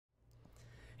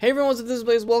Hey everyone, what's up? This is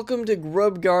Blaze. Welcome to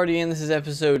Grub Guardian. This is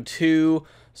episode 2.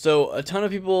 So a ton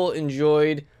of people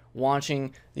enjoyed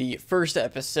watching the first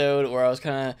episode where I was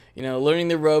kind of, learning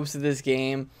the ropes of this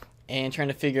game and trying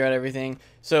to figure out everything.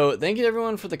 So thank you to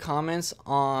everyone for the comments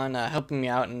on helping me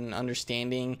out and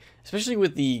understanding, especially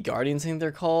with the Guardians thing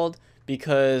they're called,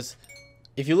 because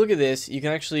if you look at this, you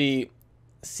can actually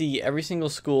see every single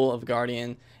school of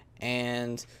Guardian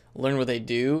and learn what they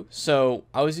do. So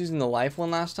I was using the life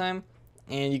one last time,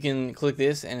 and you can click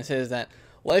this and it says that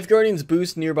Life Guardians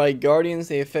boost nearby Guardians.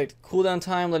 They affect cooldown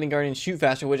time, letting Guardians shoot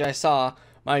faster, which I saw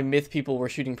my myth people were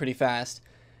shooting pretty fast.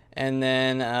 And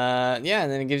then, yeah, and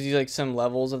then it gives you like some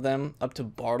levels of them up to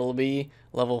Bartleby,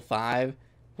 level 5,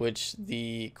 which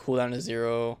the cooldown is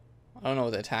 0. I don't know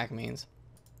what the attack means.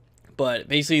 But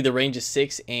basically the range is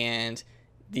 6 and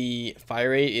the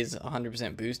fire rate is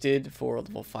 100% boosted for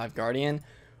level 5 Guardian,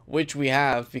 which we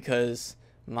have because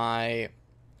my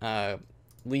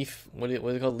Leaf, what is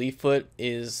it called? Leaf Foot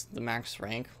is the max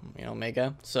rank,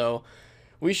 Mega. So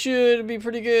we should be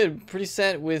pretty good, pretty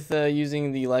set with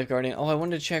using the Life Guardian. Oh, I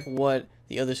wanted to check what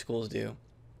the other schools do.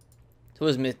 So what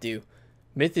does Myth do?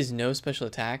 Myth is no special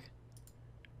attack.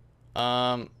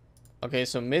 Okay,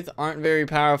 so Myth aren't very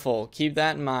powerful. Keep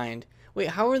that in mind. Wait,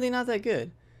 how are they not that good?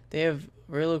 They have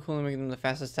very low cooling, making them the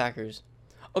fastest attackers.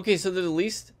 Okay, so they're the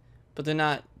least, but they're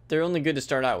not. They're only good to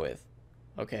start out with.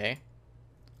 Okay.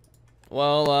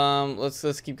 Well,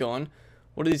 let's keep going.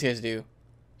 What do these guys do?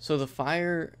 So the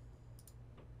fire,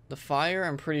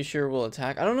 I'm pretty sure will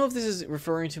attack. I don't know if this is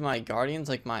referring to my guardians,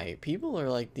 like my people, or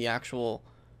like the actual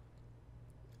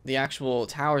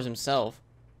towers themselves.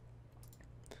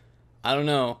 I don't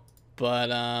know, but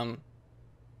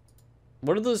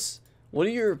what are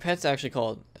your pets actually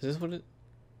called? Is this what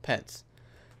pets?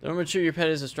 The more mature your pet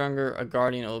is, the stronger a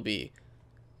guardian it will be.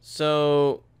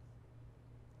 So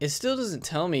it still doesn't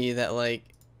tell me that,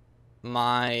 like,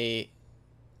 my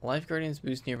Life Guardians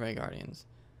boost nearby Guardians.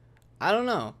 I don't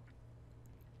know.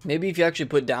 Maybe if you actually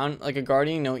put down, like, a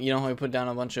Guardian, you know how we put down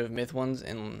a bunch of Myth ones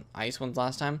and Ice ones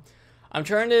last time? I'm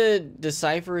trying to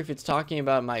decipher if it's talking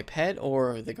about my pet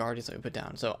or the Guardians that we put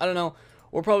down. So, I don't know.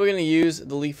 We're probably going to use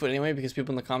the Leaf Foot anyway because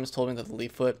people in the comments told me that the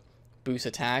Leaf Foot boosts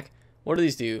attack. What do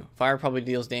these do? Fire probably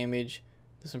deals damage.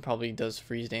 This one probably does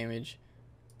freeze damage.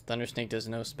 Thunder Snake does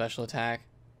no special attack.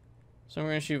 So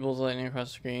we're going to shoot bolts of lightning across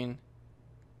the screen.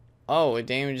 Oh, it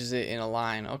damages it in a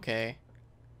line. Okay.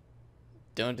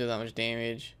 Don't do that much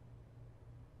damage.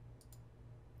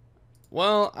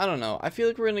 Well, I don't know. I feel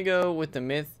like we're going to go with the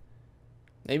Myth.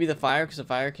 Maybe the Fire, because the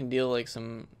Fire can deal like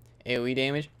some AoE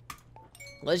damage.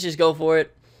 Let's just go for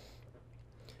it.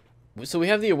 So we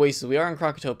have the Oasis. We are in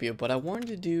Crocotopia, but I wanted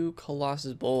to do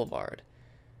Colossus Boulevard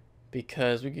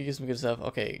because we could get some good stuff.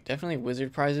 Okay, definitely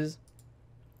wizard prizes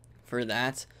for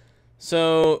that.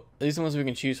 So these are the ones we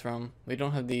can choose from. We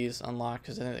don't have these unlocked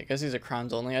because I guess these are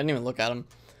crowns only. I didn't even look at them,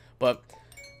 but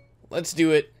let's do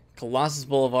it. Colossus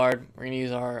Boulevard. We're gonna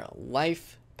use our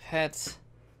life pets.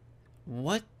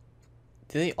 What?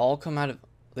 Do they all come out of?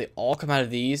 They all come out of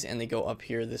these, and they go up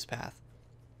here this path.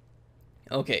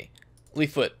 Okay,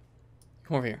 Leaf Foot,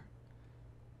 come over here.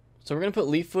 So we're gonna put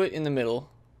Leaf Foot in the middle.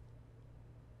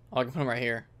 Oh, I can put him right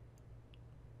here.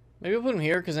 Maybe we'll put him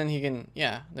here because then he can.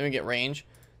 Yeah, then we get range.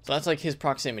 So that's like his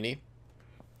proximity.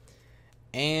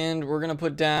 And we're going to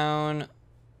put down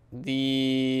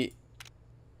the,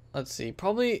 let's see,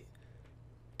 probably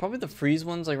the freeze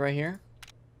ones like right here.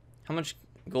 How much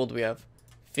gold do we have?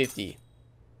 50.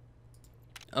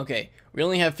 Okay, we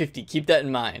only have 50. Keep that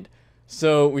in mind.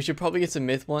 So we should probably get some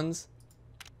Myth ones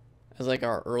as like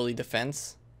our early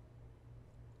defense.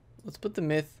 Let's put the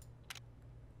Myth.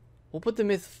 We'll put the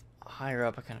Myth higher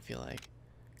up, I kind of feel like.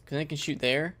 Because they can shoot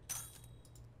there.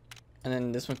 And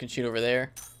then this one can shoot over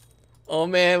there. Oh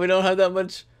man, we don't have that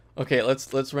much. Okay,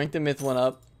 let's rank the Myth one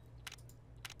up.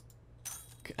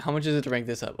 How much is it to rank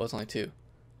this up? Oh, it's only 2.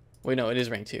 Wait, no, it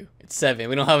is rank 2. It's 7.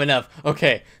 We don't have enough.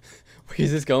 Okay. Where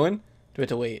is this going? Do we have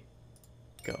to wait?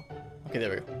 Go. Okay,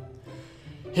 there we go.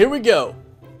 Here we go.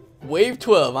 Wave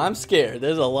 12. I'm scared.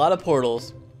 There's a lot of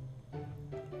portals.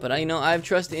 But I have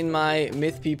trust in my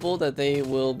Myth people that they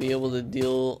will be able to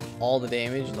deal all the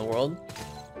damage in the world.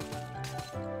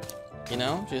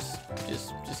 Just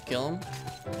kill them.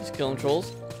 Just kill them,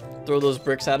 trolls. Throw those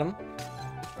bricks at them.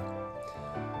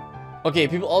 Okay,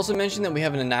 people also mentioned that we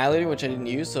have an Annihilator, which I didn't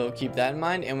use, so keep that in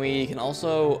mind. And we can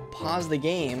also pause the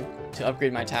game to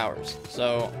upgrade my towers.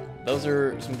 So those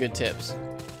are some good tips.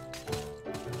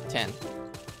 10.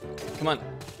 Come on.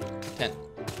 10.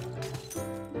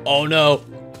 Oh no.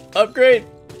 Upgrade.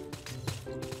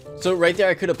 So right there,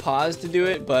 I could have paused to do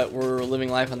it, but we're living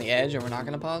life on the edge and we're not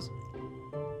going to pause.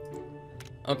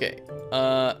 Okay.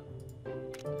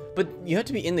 But you have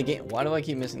to be in the game. Why do I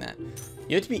keep missing that?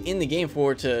 You have to be in the game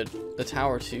for the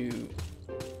tower to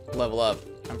level up.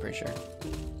 I'm pretty sure.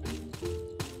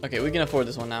 Okay, we can afford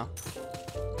this one now.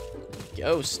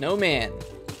 Go, snowman.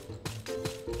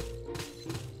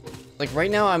 Like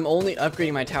right now, I'm only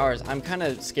upgrading my towers. I'm kind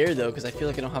of scared though, because I feel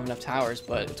like I don't have enough towers,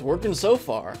 but it's working so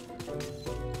far.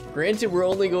 Granted, we're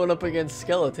only going up against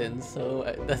skeletons,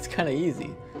 so that's kind of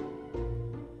easy.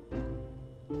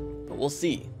 But we'll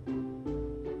see.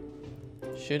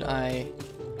 Should I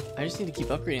just need to keep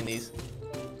upgrading these.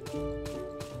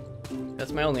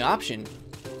 That's my only option.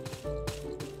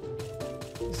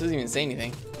 This doesn't even say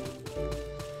anything.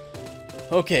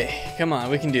 Okay, come on,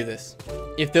 we can do this.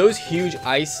 If those huge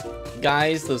ice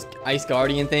guys, those ice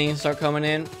guardian things start coming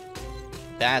in,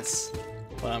 that's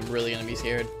when I'm really gonna be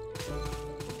scared.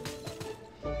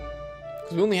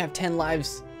 Because we only have 10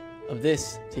 lives of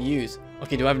this to use.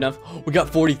 Okay, do I have enough? Oh, we got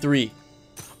 43.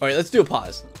 Alright, let's do a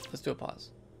pause. Let's do a pause.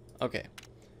 Okay.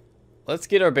 Let's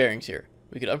get our bearings here.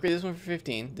 We could upgrade this one for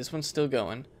 15. This one's still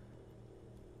going.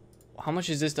 How much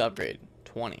is this to upgrade?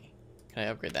 20. Can I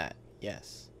upgrade that?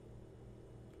 Yes.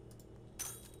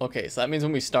 Okay, so that means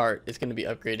when we start, it's going to be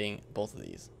upgrading both of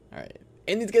these. Alright.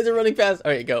 And these guys are running fast.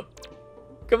 Alright, go.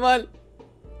 Come on.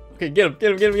 Okay, get him,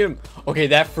 get him, get him, get him. Okay,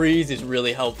 that freeze is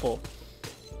really helpful.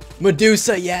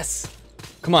 Medusa, yes.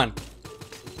 Come on.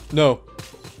 No.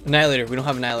 Annihilator. We don't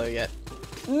have Annihilator yet.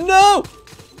 No!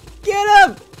 Get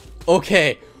him!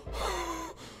 Okay.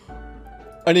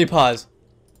 I need to pause.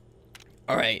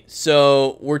 Alright,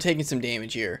 so we're taking some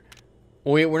damage here.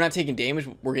 We're not taking damage,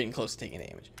 we're getting close to taking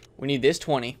damage. We need this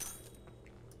 20.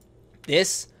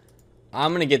 This,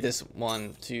 I'm going to get this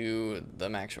one to the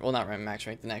max, well not max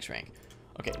rank, the next rank.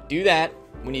 Okay, do that.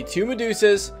 We need 2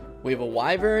 Medusas. We have a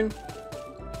Wyvern.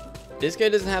 This guy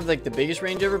doesn't have like the biggest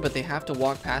range ever, but they have to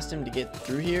walk past him to get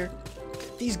through here.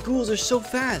 These ghouls are so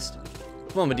fast.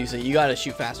 Come on, Medusa, you got to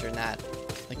shoot faster than that.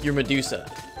 Like, you're Medusa.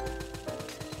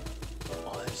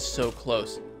 Oh, that's so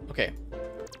close. Okay,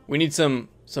 we need some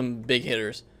big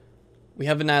hitters. We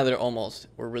have Annihilator almost.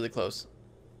 We're really close.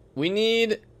 We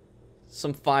need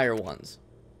some fire ones.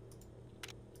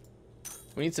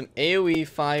 We need some AoE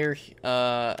fire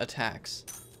attacks.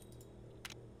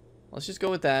 Let's just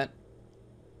go with that.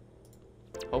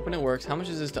 Hoping it works. How much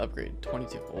is this to upgrade?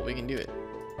 22. Well, we can do it.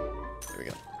 There we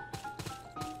go.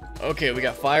 Okay, we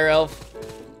got Fire Elf.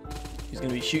 He's going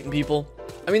to be shooting people.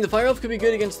 I mean, the Fire Elf could be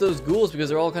good against those ghouls because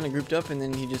they're all kind of grouped up and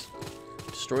then he just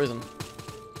destroys them.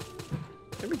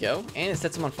 There we go. And it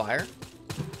sets them on fire.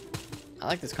 I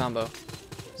like this combo.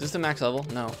 Is this the max level?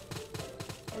 No.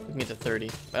 We can get to 30.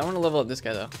 But I want to level up this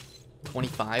guy, though.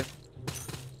 25.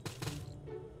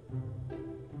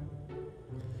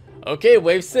 Okay,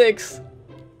 wave 6.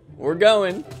 We're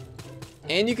going.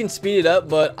 And you can speed it up,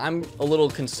 but I'm a little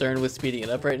concerned with speeding it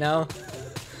up right now.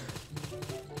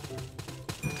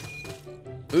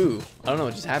 Ooh, I don't know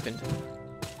what just happened.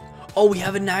 Oh, we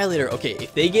have Annihilator. Okay,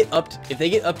 if they get up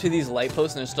to these light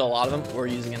posts and there's still a lot of them, we're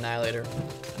using Annihilator.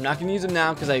 I'm not gonna use them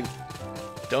now because I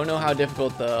don't know how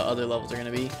difficult the other levels are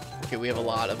gonna be. Okay, we have a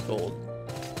lot of gold.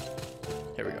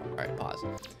 Here we go. All right, pause.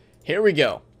 Here we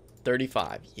go.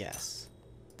 35. Yes.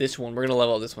 This one, we're gonna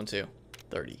level up this one too.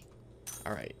 30.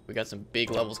 All right, we got some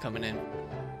big levels coming in.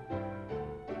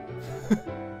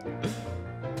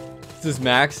 Is this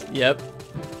max? Yep.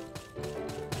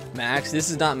 Max.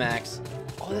 This is not max.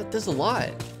 Oh, that does a lot.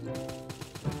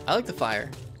 I like the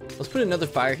fire. Let's put another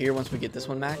fire here once we get this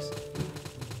one max.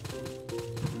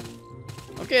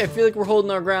 Okay, I feel like we're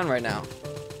holding our ground right now.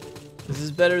 This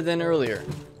is better than earlier.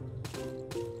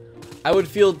 I would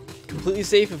feel completely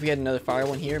safe if we had another fire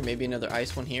one here, maybe another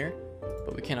ice one here,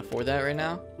 but we can't afford that right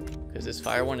now because this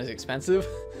fire one is expensive,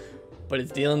 but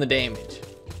it's dealing the damage.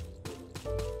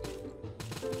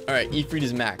 All right, Ifrit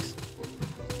is max.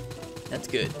 That's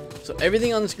good. So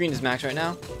everything on the screen is max right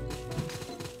now.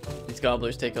 These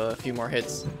gobblers take a few more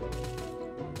hits.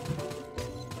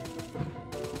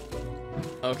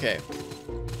 Okay.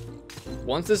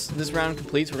 Once this round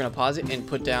completes, we're gonna pause it and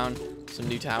put down some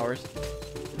new towers.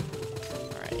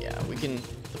 All right, yeah, we can.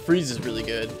 The freeze is really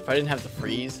good. If I didn't have the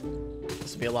freeze,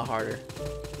 this would be a lot harder.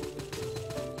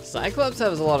 Cyclops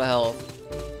has a lot of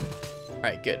health. All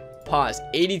right, good. Pause.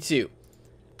 82.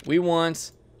 We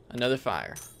want another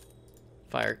fire.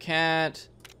 Fire cat.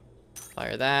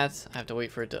 Fire that. I have to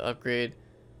wait for it to upgrade.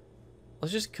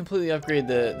 Let's just completely upgrade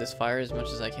this fire as much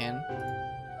as I can.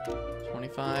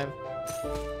 25.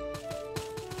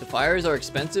 The fires are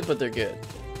expensive, but they're good.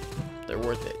 They're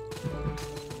worth it.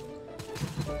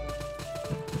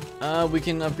 We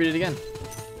can upgrade it again.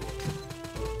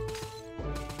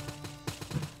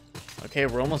 Okay,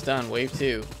 we're almost done. Wave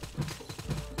 2.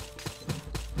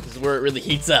 This is where it really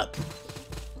heats up.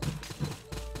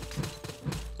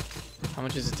 How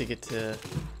much is it to get to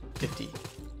 50?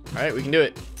 Alright, we can do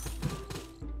it.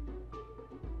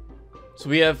 So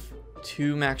we have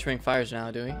 2 max rank fires now,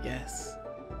 do we? Yes.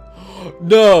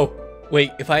 No!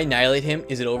 Wait, if I annihilate him,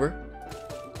 is it over?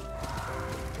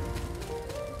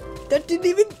 That didn't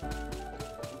even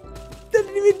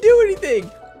do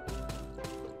anything!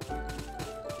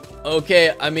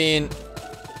 Okay, I mean,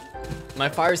 my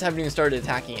fires haven't even started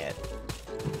attacking yet.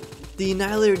 The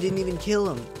annihilator didn't even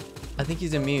kill him. I think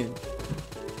he's immune.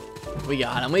 We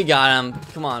got him, we got him.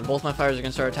 Come on, both my fires are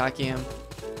gonna start attacking him.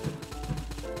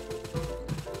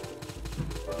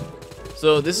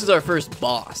 So this is our first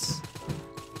boss.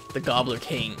 The Gobbler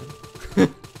King.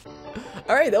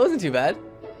 Alright, that wasn't too bad.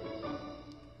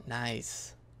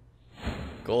 Nice.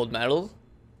 Gold medal.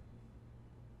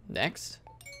 Next.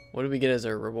 What do we get as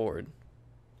our reward?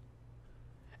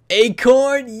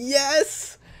 Acorn!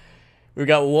 Yes! We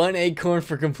got 1 acorn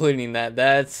for completing that.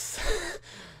 That's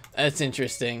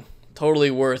interesting.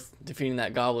 Totally worth defeating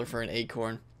that gobbler for an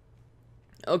acorn.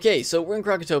 Okay, so we're in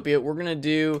Crocotopia. We're gonna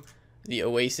do the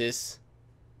Oasis.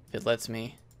 If it lets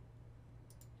me.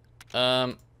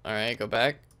 Alright, go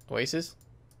back. Oasis.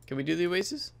 Can we do the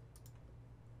Oasis?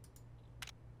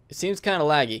 It seems kind of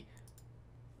laggy.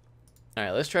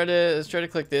 Alright, let's try to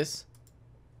click this.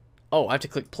 Oh, I have to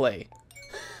click play.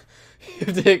 You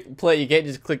have to hit play. You can't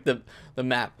just click the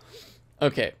map.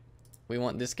 Okay. We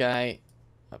want this guy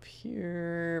up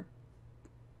here.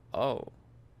 Oh.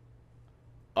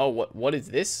 Oh, what is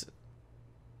this?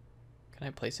 Can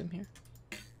I place him here?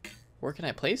 Where can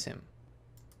I place him?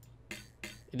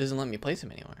 It doesn't let me place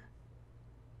him anywhere.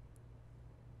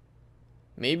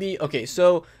 Maybe, okay,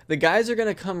 so the guys are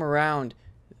gonna come around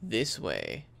this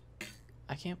way.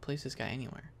 I can't place this guy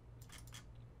anywhere.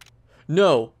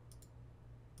 No.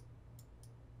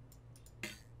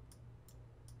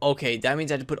 Okay, that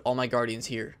means I have to put all my guardians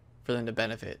here for them to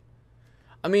benefit.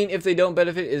 I mean, if they don't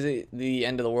benefit, is it the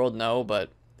end of the world? No, but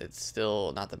it's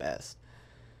still not the best.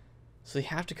 So they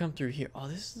have to come through here. Oh,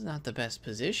 this is not the best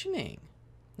positioning.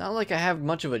 Not like I have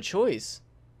much of a choice.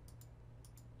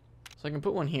 So I can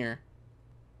put one here.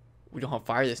 We don't have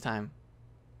fire this time.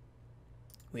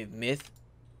 We have myth.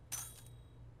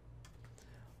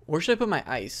 Where should I put my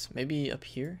ice? Maybe up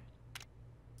here?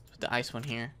 Put the ice one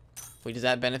here. Wait, does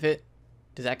that benefit?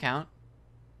 Does that count?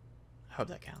 I hope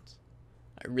that counts.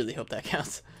 I really hope that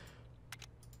counts.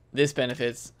 This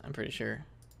benefits, I'm pretty sure.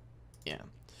 Yeah.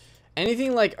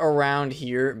 Anything like around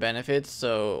here benefits,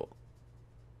 so...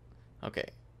 Okay.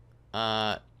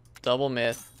 Double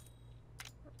myth.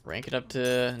 Rank it up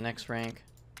to next rank.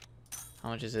 How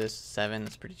much is this? 7.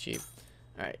 That's pretty cheap.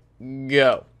 Alright,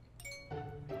 go.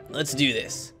 Let's do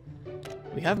this.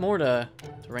 We have more to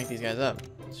rank these guys up.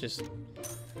 Let's just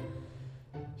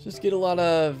get a lot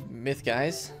of myth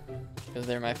guys, because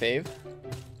they're my fave.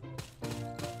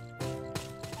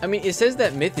 I mean, it says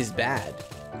that myth is bad.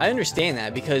 I understand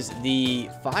that because the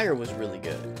fire was really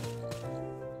good.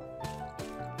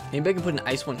 Anybody can put an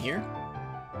ice one here?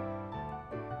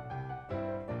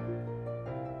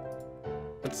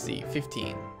 Let's see,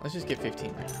 15. Let's just get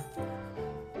 15 right now.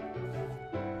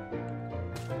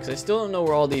 Because I still don't know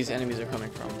where all these enemies are coming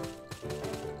from.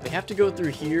 They have to go through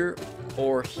here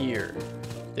or here.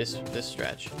 This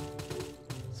stretch.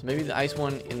 So maybe the ice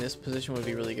one in this position would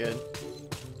be really good.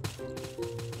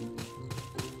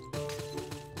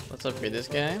 Let's upgrade this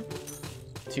guy.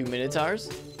 2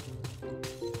 Minotaurs.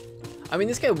 I mean,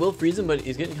 this guy will freeze him, but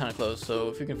he's getting kind of close. So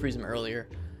if we can freeze him earlier,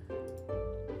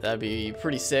 that'd be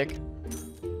pretty sick.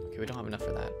 Okay, we don't have enough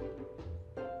for that.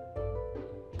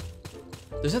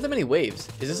 There's not that many waves.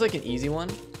 Is this like an easy one?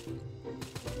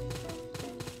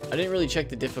 I didn't really check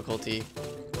the difficulty.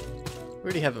 We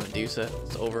already have a Medusa.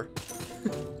 It's over.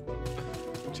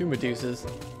 2 Medusas.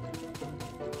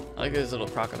 I like those little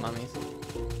crockett mummies.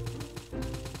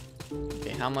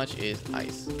 Okay, how much is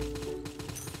ice?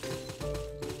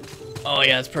 Oh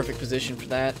yeah, it's perfect position for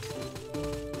that.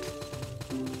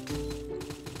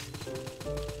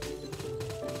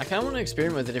 I kind of want to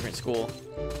experiment with a different school.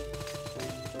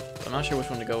 But I'm not sure which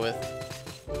one to go with.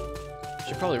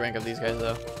 Should probably rank up these guys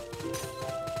though.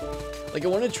 Like I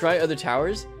want to try other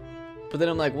towers, but then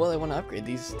I'm like, well, I want to upgrade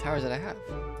these towers that I have.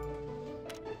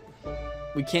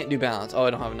 We can't do balance. Oh, I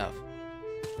don't have enough.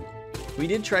 We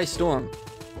did try storm.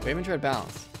 We haven't tried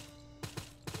balance.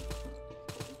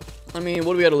 I mean,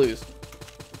 what do we got to lose?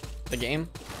 The game?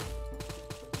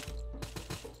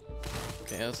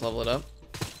 Okay, let's level it up.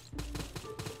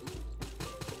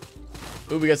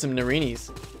 Ooh, we got some Narinis.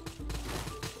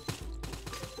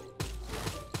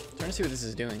 Trying to see what this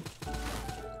is doing.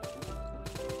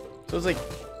 So it's like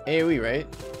AoE, right?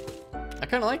 I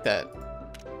kind of like that.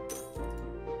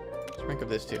 Let's rank up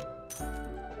this too.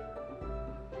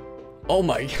 Oh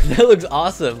my, that looks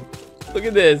awesome. Look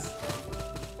at this.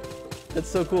 That's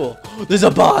so cool. There's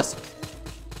a boss.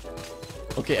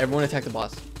 Okay, everyone attack the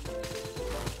boss.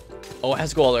 Oh, it has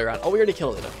to go all the way around. Oh, we already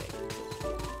killed it. Okay.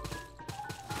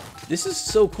 This is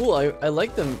so cool. I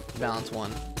like the balance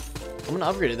one. I'm gonna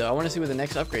upgrade it though. I want to see what the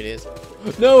next upgrade is.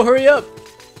 No, hurry up.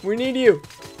 We need you.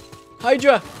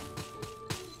 Hydra.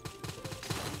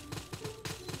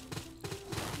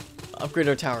 Upgrade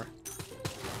our tower.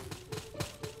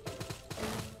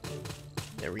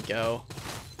 There we go.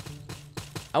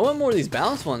 I want more of these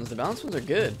balance ones. The balance ones are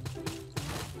good.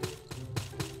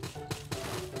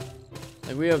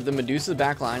 Like we have the Medusa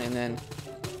backline and then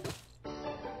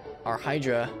our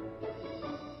Hydra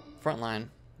front line.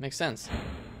 Makes sense.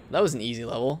 That was an easy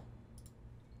level.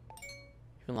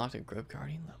 You unlocked a Grub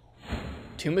Guardian level.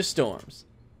 Tomb of Storms.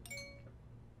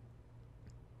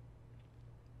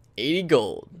 80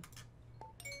 gold.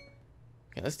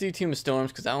 Okay, let's do Tomb of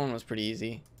Storms because that one was pretty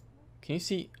easy. Can you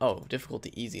see? Oh,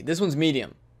 difficulty easy. This one's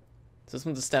medium. So this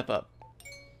one's a step up.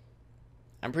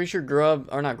 I'm pretty sure Grub,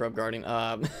 or not Grub Guardian,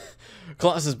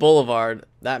 Colossus Boulevard,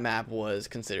 that map was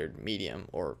considered medium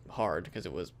or hard because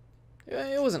it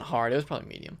wasn't hard. It was probably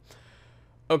medium.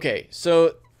 Okay,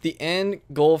 so the end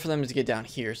goal for them is to get down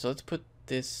here. So let's put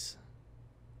this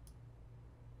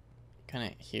kind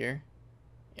of here.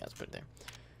 Yeah, let's put it there.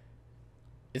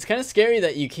 It's kind of scary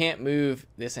that you can't move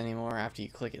this anymore after you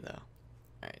click it, though.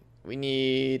 Alright, we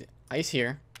need ice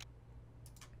here.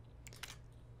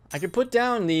 I could put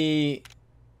down the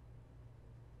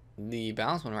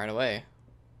balance one right away.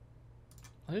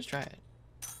 I'll just try it.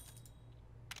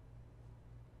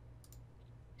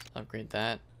 Let's upgrade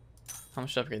that. How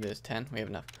much to upgrade this? 10? We have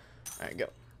enough. Alright, go.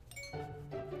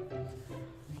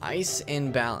 Ice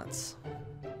and balance.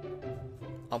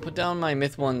 I'll put down my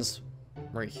myth ones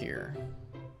right here.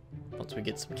 Once we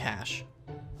get some cash.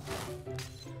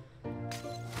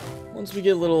 Once we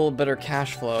get a little better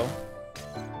cash flow.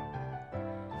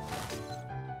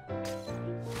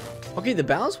 Okay, the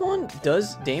balance one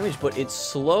does damage, but it's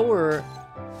slower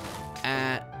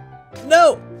at...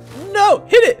 No! No!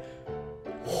 Hit it!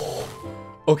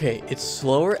 Okay, it's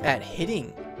slower at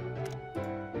hitting.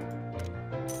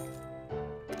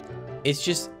 It's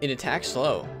just, it attacks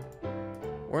slow.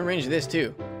 We're in range of this,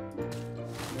 too.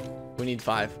 We need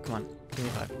 5. Come on, give me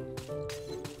 5.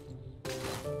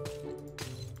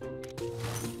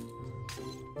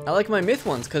 I like my myth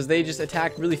ones because they just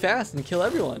attack really fast and kill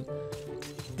everyone.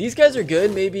 These guys are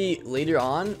good maybe later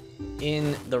on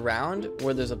in the round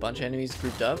where there's a bunch of enemies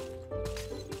grouped up.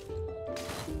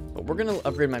 But we're going to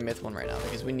upgrade my myth one right now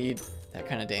because we need that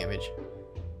kind of damage.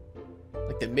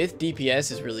 Like the myth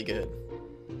DPS is really good.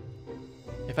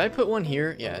 If I put one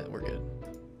here, yeah, we're good.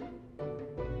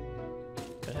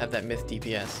 Gotta have that myth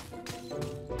DPS.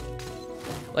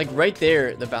 Like right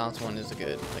there, the balance one is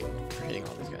good, like for hitting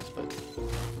all these guys, but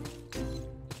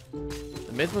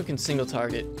the myth one can single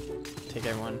target, take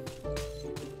everyone.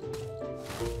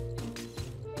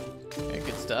 Okay,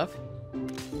 good stuff.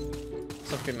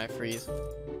 Let's upgrade my freeze.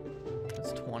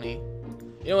 That's 20. You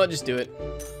know what? Just do it.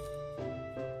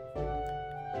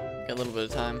 Got a little bit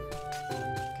of time.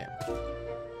 Okay.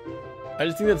 I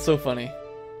just think that's so funny.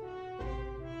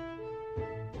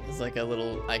 It's like a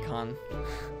little icon.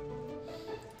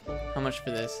 How much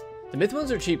for this? The myth ones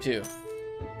are cheap too.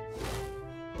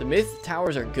 The myth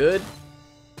towers are good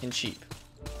and cheap.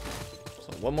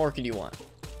 So what more could you want?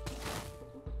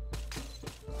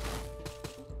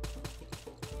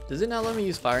 Does it not let me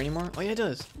use fire anymore? Oh yeah, it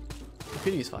does. I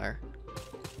could use fire.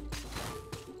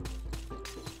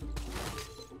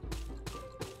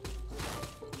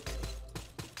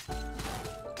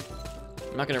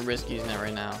 I'm not gonna risk using that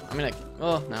right now. I'm gonna,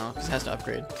 well, no, because it has to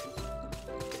upgrade.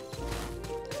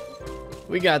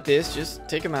 We got this, just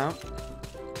take him out.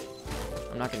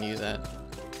 I'm not gonna use that.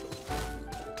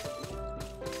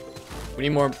 We need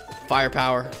more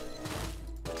firepower.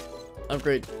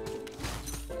 Upgrade.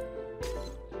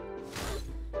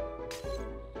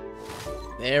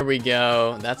 There we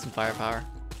go. That's some firepower.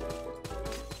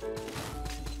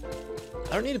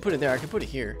 I don't need to put it there. I can put it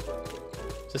here.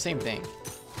 It's the same thing.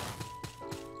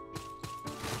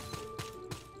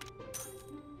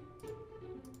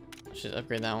 Let's just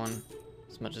upgrade that one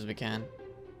as much as we can.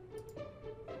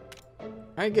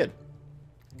 Alright, good.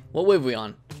 What wave are we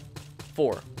on?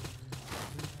 4.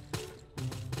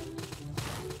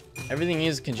 Everything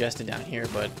is congested down here,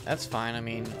 but that's fine. I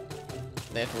mean,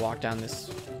 they have to walk down this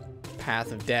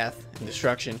path of death and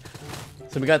destruction.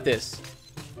 So we got this.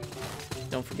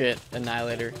 Don't forget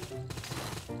Annihilator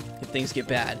if things get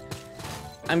bad.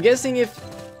 I'm guessing if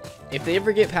they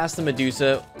ever get past the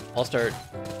Medusa, I'll start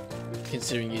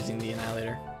considering using the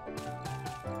Annihilator.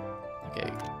 Okay,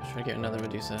 try to get another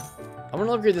Medusa. I want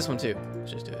to upgrade this one too.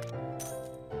 Let's just do it.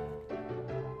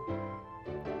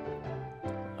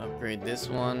 Upgrade this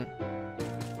one.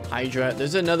 Hydra.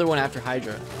 There's another one after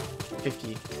Hydra.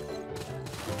 50.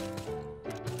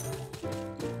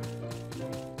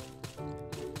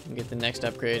 Get the next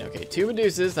upgrade. Okay, 2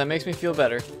 Medusas. That makes me feel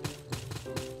better.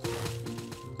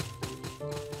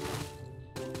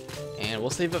 And we'll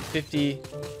save up 50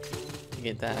 to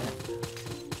get that.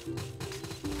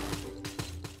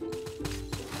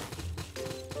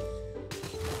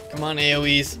 Come on,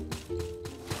 AoEs.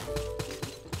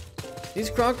 These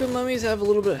crocodile mummies have a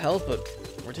little bit of health, but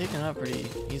we're taking it out pretty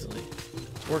easily.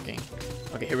 It's working.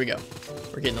 Okay, here we go.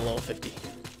 We're getting to level 50.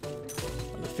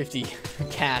 The 50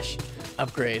 cash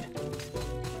upgrade.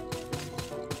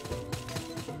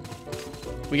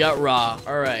 We got Ra.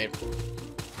 Alright.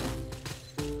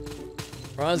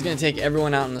 Ra's gonna take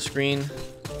everyone out on the screen.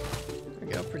 There we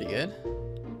go. Pretty good.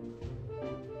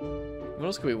 What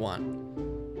else could we want?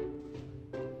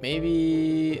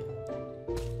 Maybe...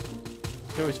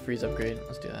 We can always freeze upgrade.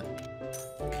 Let's do that.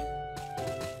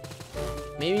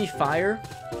 Maybe fire?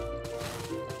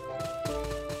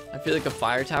 I feel like a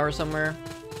fire tower somewhere.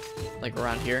 Like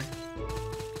around here.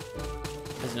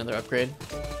 There's another upgrade.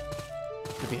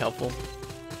 Could be helpful.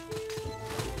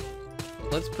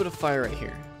 Let's put a fire right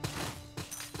here.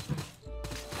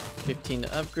 15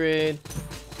 to upgrade.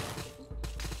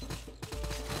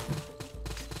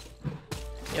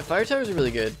 Yeah, fire towers are really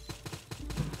good.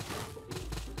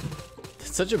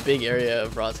 It's such a big area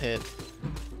of Ra's hit.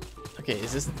 Okay,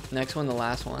 is this next one the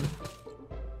last one?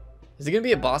 Is it gonna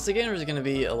be a boss again, or is it gonna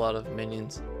be a lot of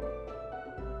minions?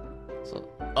 So,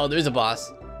 oh, there's a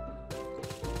boss.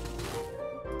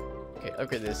 Okay,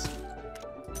 upgrade this.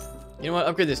 You know what?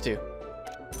 Upgrade this too.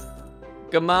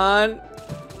 Come on!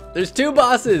 There's 2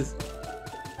 bosses!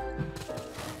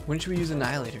 When should we use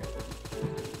Annihilator?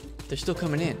 They're still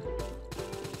coming in.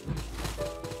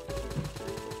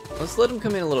 Let's let them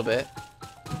come in a little bit.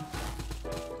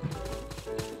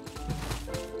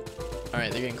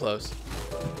 Alright, they're getting close.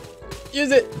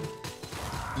 Use it!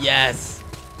 Yes!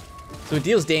 So it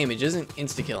deals damage. It doesn't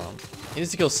insta-kill them. It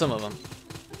insta-kills some of them,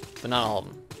 but not all of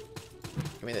them.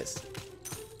 Give me this.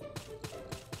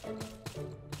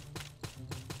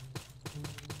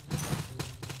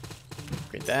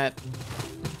 Upgrade that.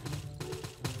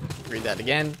 Upgrade that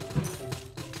again.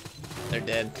 They're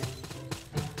dead.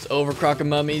 It's over, Croc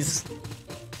Mummies.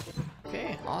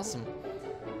 Okay, awesome.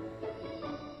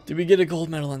 Did we get a gold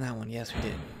medal on that one? Yes, we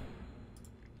did.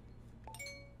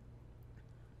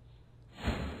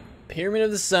 Pyramid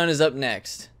of the Sun is up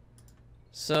next.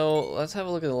 So let's have a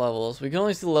look at the levels. We can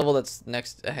only see the level that's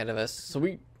next ahead of us. So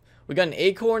we got an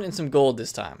acorn and some gold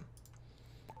this time.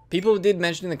 People did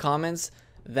mention in the comments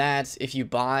that if you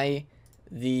buy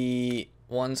the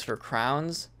ones for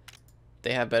crowns,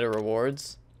 they have better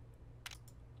rewards,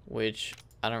 which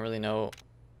I don't really know.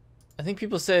 I think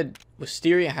people said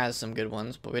Wisteria has some good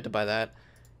ones, but we had to buy that.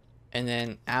 And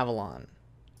then Avalon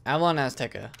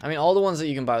Azteca. I mean, all the ones that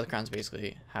you can buy with crowns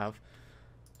basically have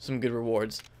some good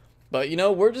rewards. But, you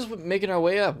know, we're just making our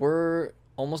way up. We're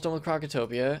almost done with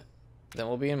Crocotopia. Then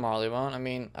we'll be in Marleybone. I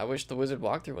mean, I wish the wizard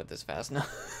walkthrough went this fast. No.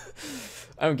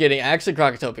 I'm kidding. Actually,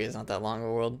 Crocotopia is not that long of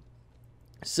a world.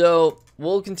 So,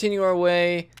 we'll continue our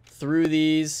way through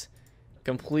these.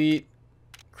 Complete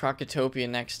Crocotopia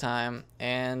next time.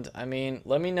 And, I mean,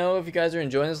 let me know if you guys are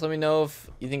enjoying this. Let me know if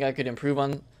you think I could improve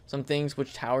on some things.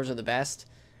 Which towers are the best.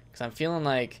 Because I'm feeling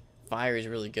like fire is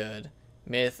really good.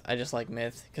 Myth, I just like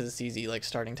Myth because it's easy, like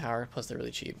starting tower, plus they're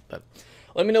really cheap. But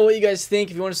let me know what you guys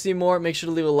think. If you want to see more, make sure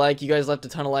to leave a like. You guys left a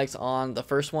ton of likes on the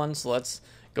first one, so let's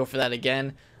go for that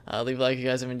again. Leave a like if you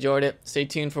guys have enjoyed it. Stay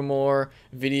tuned for more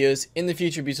videos in the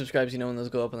future. Be subscribed so you know when those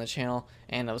go up on the channel,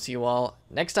 and I will see you all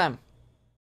next time.